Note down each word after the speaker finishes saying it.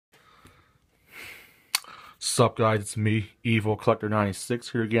Sup guys, it's me, Evil Collector 96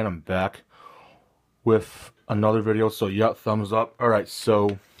 here again. I'm back with another video, so yeah, thumbs up. Alright,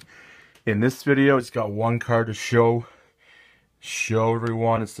 so in this video it's got one card to show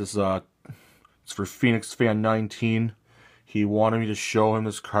everyone. It's this it's for phxfan19. He wanted me to show him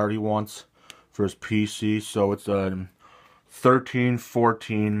this card he wants for his PC. So it's a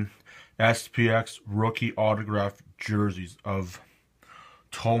 13-14 SPX rookie autograph jerseys of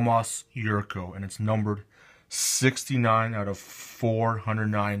Tomas Jurco, and it's numbered 69 out of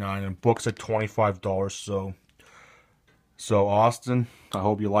 499, and books at $25. So Austin, I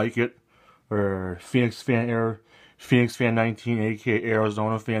hope you like it. Or phxfan19, aka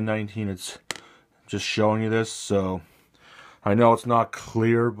Arizona Fan 19. It's just showing you this. So I know it's not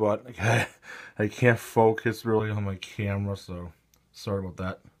clear, but I can't focus really on my camera, so sorry about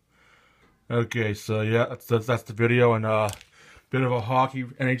that. Okay, so yeah, that's the video, and bit of a hockey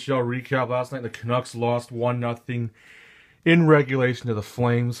NHL recap. Last night the Canucks lost 1-0 in regulation to the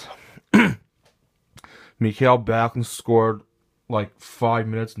Flames. Mikael Backlund scored like 5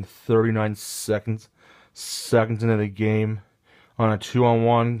 minutes and 39 seconds into the game on a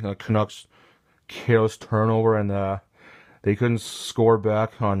 2-on-1 Canucks careless turnover, and they couldn't score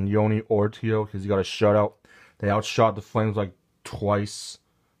back on Yoni Ortio because he got a shutout. They outshot the Flames like twice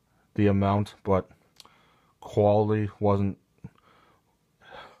the amount, but quality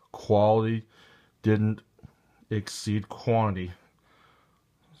didn't exceed quantity.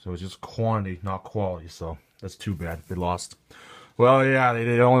 So it's just quantity, not quality. So that's too bad. They lost. Well, yeah,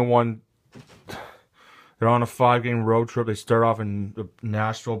 they only won. They're on a 5-game road trip. They start off in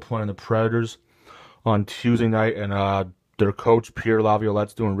Nashville playing the Predators on Tuesday night, and their coach Pierre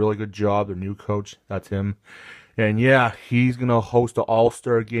Laviolette's doing a really good job. Their new coach, that's him. And yeah, he's gonna host the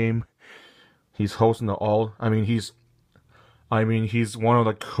All-Star game. He's hosting the he's one of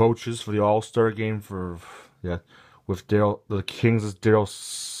the coaches for the All-Star game with the Kings' Daryl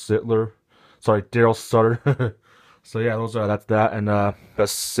Sutter. So yeah, that's that. And the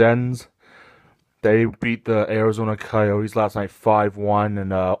Sens, they beat the Arizona Coyotes last night 5-1,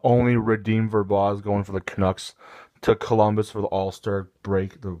 and only Radim Verbaas is going for the Canucks to Columbus for the All-Star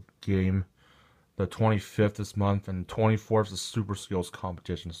break, the game, the 25th this month, and 24th is the Super Skills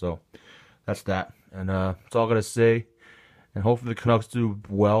competition. So that's that, and that's all I gotta say. And hopefully the Canucks do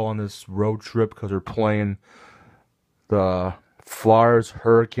well on this road trip, because they're playing the Flyers,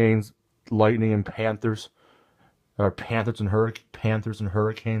 Hurricanes, Lightning, and Panthers. Or Panthers and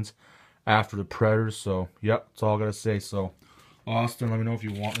Hurricanes after the Predators. So yep, that's all I gotta say. So Austin, let me know if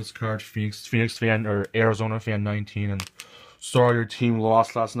you want this card. Phoenix fan or Arizona Fan 19. And sorry your team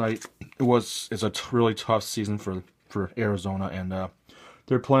lost last night. It's a really tough season for Arizona, and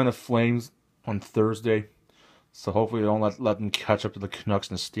they're playing the Flames on Thursday. So hopefully they don't let them catch up to the Canucks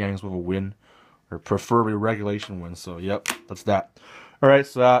in the standings with a win, or preferably a regulation win. So yep, that's that. Alright,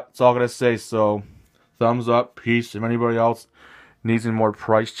 so that's all I'm gonna say. So thumbs up, peace. If anybody else needs any more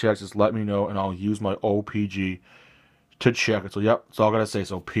price checks, just let me know, and I'll use my OPG to check it. So yep, that's all I gotta say.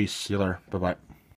 So peace. See you later. Bye bye.